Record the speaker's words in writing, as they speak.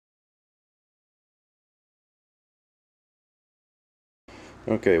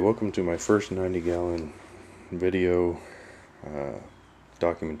Okay, welcome to my first 90-gallon video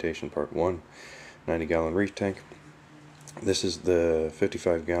documentation part 1, 90-gallon reef tank. This is the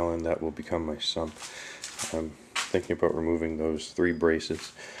 55-gallon that will become my sump. I'm thinking about removing those 3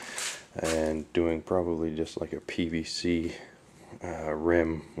 braces and doing probably just like a PVC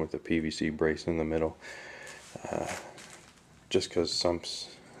rim with a PVC brace in the middle. Just because sumps,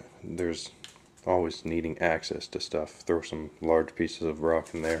 there's always needing access to stuff. Throw some large pieces of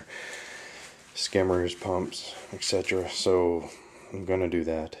rock in there, skimmers, pumps, etc. So I'm gonna do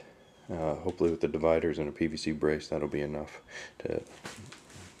that. Hopefully with the dividers and a PVC brace, that'll be enough to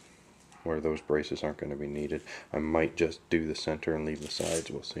where those braces aren't going to be needed. I might just do the center and leave the sides,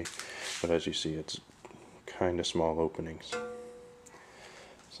 we'll see. But as you see, it's kind of small openings.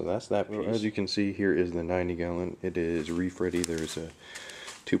 So that's that piece. As you can see, here is the 90-gallon. It is reef ready. There's a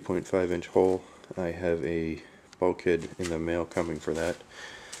 2.5-inch hole. I have a bulkhead in the mail coming for that.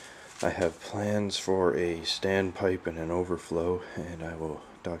 I have plans for a standpipe and an overflow, and I will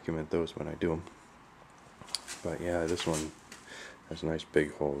document those when I do them. But yeah, this one has nice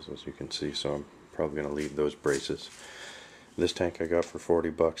big holes, as you can see, so I'm probably going to leave those braces. This tank I got for 40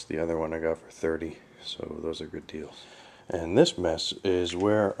 bucks, the other one I got for 30, so those are good deals. And this mess is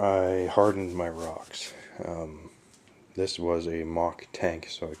where I hardened my rocks. This was a mock tank,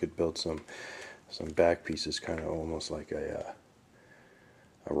 so I could build some back pieces, kind of almost like a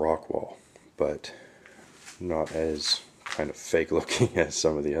rock wall, but not as kind of fake looking as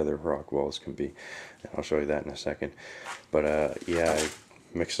some of the other rock walls can be. And I'll show you that in a second. But yeah, I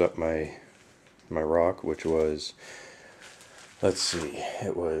mixed up my rock, which was, let's see,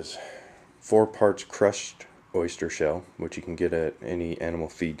 it was 4 parts crushed oyster shell, which you can get at any animal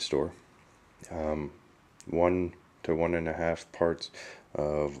feed store, 1 to 1.5 parts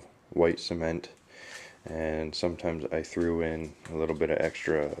of white cement, and sometimes I threw in a little bit of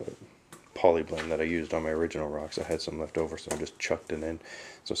extra polyblend that I used on my original rocks. I had some left over, so I just chucked it in.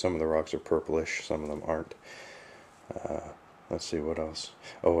 So some of the rocks are purplish, some of them aren't. Let's see what else.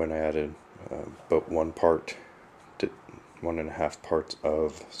 Oh, and I added about 1 part to 1.5 parts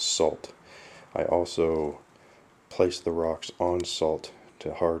of salt. I also placed the rocks on salt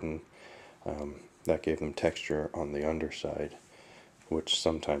to harden. That gave them texture on the underside, which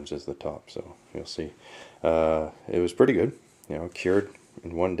sometimes is the top, so you'll see. It was pretty good, you know, cured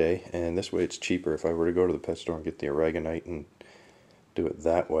in 1 day, and this way it's cheaper. If I were to go to the pet store and get the aragonite and do it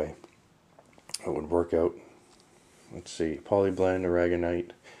that way, it would work out, let's see, polyblend,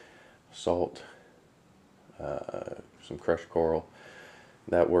 aragonite, salt, some crushed coral.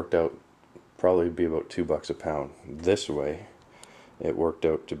 That worked out probably be about $2 a pound. This way it worked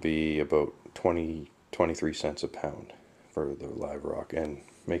out to be about 23 cents a pound for the live rock, and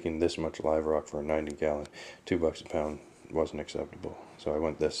making this much live rock for a 90-gallon, $2 a pound wasn't acceptable, so I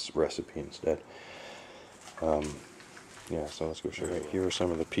went this recipe instead. Yeah, so let's go show you. Here are some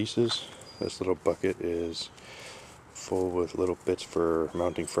of the pieces. This little bucket is full with little bits for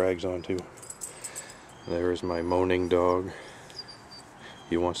mounting frags onto. There is my moaning dog.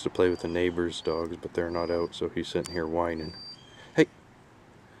 He wants to play with the neighbor's dogs, but they're not out, so he's sitting here whining. Hey,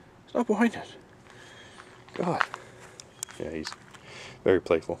 stop whining. God. Yeah, he's very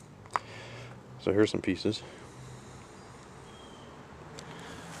playful. So here's some pieces.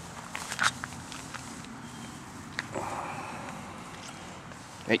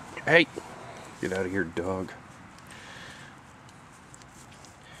 Hey, get out of here, dog.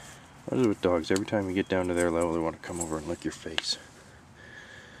 What is it with dogs? Every time you get down to their level, they want to come over and lick your face.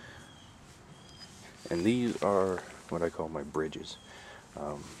 And these are what I call my bridges.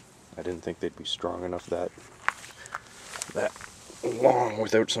 I didn't think they'd be strong enough that long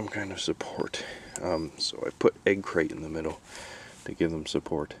without some kind of support. So I put egg crate in the middle to give them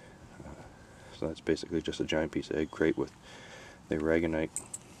support. So that's basically just a giant piece of egg crate with the aragonite,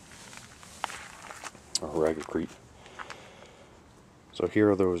 or raggedcrete. So here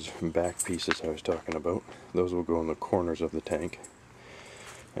are those back pieces I was talking about. Those will go in the corners of the tank.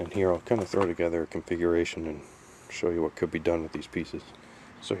 And here I'll kind of throw together a configuration and show you what could be done with these pieces.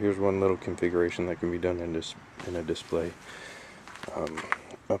 So here's one little configuration that can be done in a display.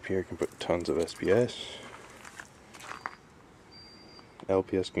 Up here you can put tons of SPS.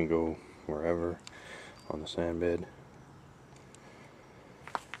 LPS can go wherever on the sand bed.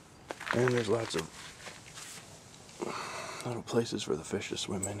 And there's lots of little places for the fish to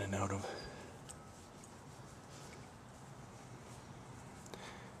swim in and out of.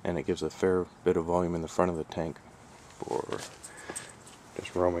 And it gives a fair bit of volume in the front of the tank for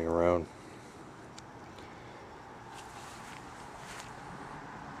just roaming around.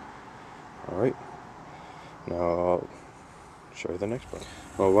 Alright, now show you the next part.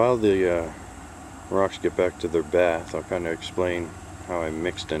 Well, while the rocks get back to their bath, I'll kind of explain how I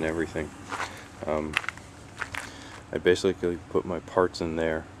mixed and everything. I basically put my parts in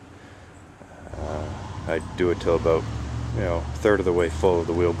there. I do it till about, a third of the way full of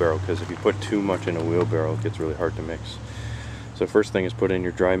the wheelbarrow, because if you put too much in a wheelbarrow, it gets really hard to mix. So first thing is put in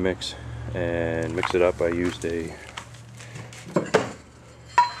your dry mix and mix it up. I used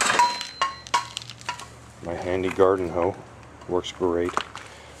my handy garden hoe. Works great.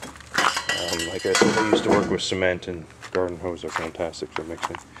 Like I said, I used to work with cement, and garden hoses are fantastic for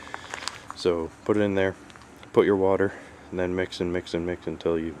mixing. So put it in there, put your water, and then mix and mix and mix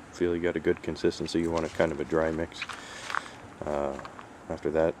until you feel you got a good consistency. You want a kind of a dry mix. After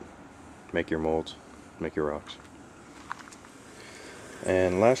that, make your molds, make your rocks.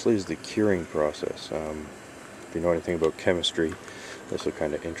 And lastly is the curing process. If you know anything about chemistry, this will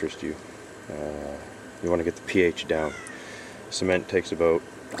kind of interest you. You want to get the pH down. Cement takes about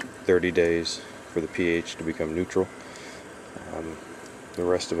 30 days for the pH to become neutral. The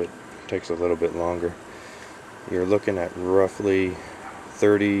rest of it takes a little bit longer. You're looking at roughly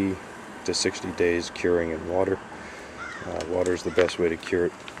 30 to 60 days curing in water. Water is the best way to cure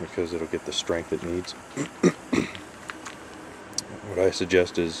it because it'll get the strength it needs. What I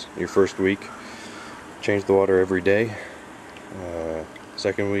suggest is your first week, change the water every day.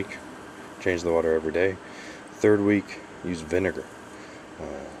 Second week, change the water every day. Third week, use vinegar.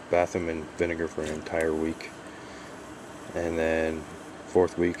 Bath them in vinegar for an entire week. And then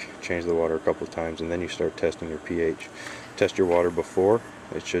fourth week, change the water a couple of times, and then you start testing your pH. Test your water before.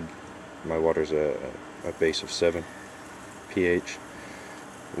 My water's a base of 7 pH.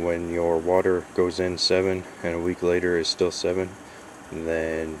 When your water goes in 7 and a week later is still 7,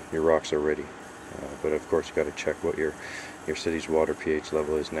 then your rocks are ready. But of course you got to check what your city's water pH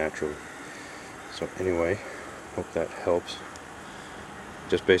level is naturally. So anyway, hope that helps.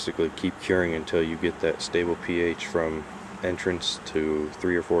 Just basically keep curing until you get that stable pH from entrance to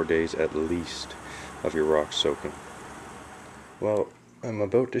 3 or 4 days at least of your rocks soaking. Well, I'm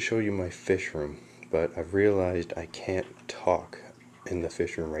about to show you my fish room, but I've realized I can't talk in the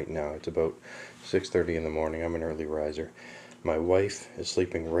fish room right now. It's about 6:30 in the morning. I'm an early riser. My wife is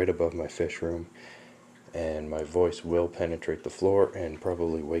sleeping right above my fish room, and my voice will penetrate the floor and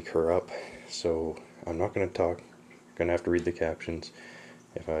probably wake her up. So I'm not going to talk. I'm going to have to read the captions.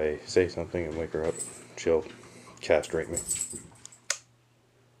 If I say something and wake her up, she'll castrate me.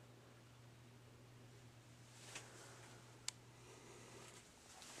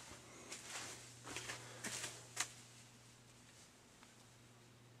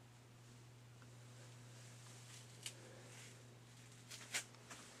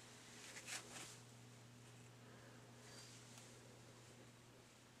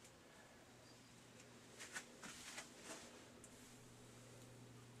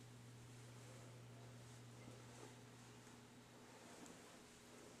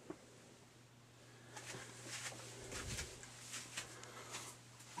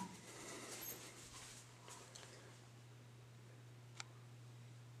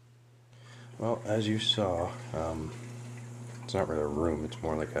 Well, as you saw, it's not really a room, it's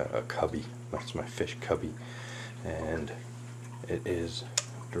more like a cubby. That's my fish cubby. And it is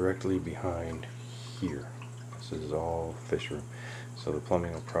directly behind here. This is all fish room. So the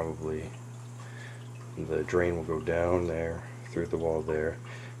plumbing will the drain will go down there, through the wall there,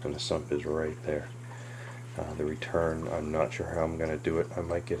 and the sump is right there. The return, I'm not sure how I'm going to do it. I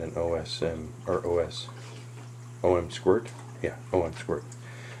might get an OM squirt. Yeah, OM squirt.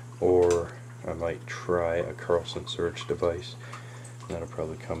 Or I might try a Carlson surge device. That'll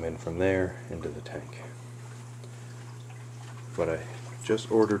probably come in from there into the tank. But I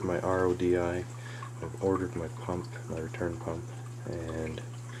just ordered my RODI. I've ordered my pump, my return pump, and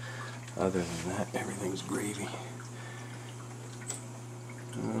other than that, everything's gravy.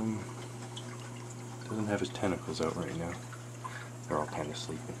 Doesn't have his tentacles out right now. They're all kind of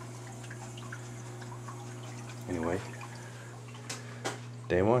sleeping. Anyway,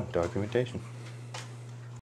 day 1, documentation.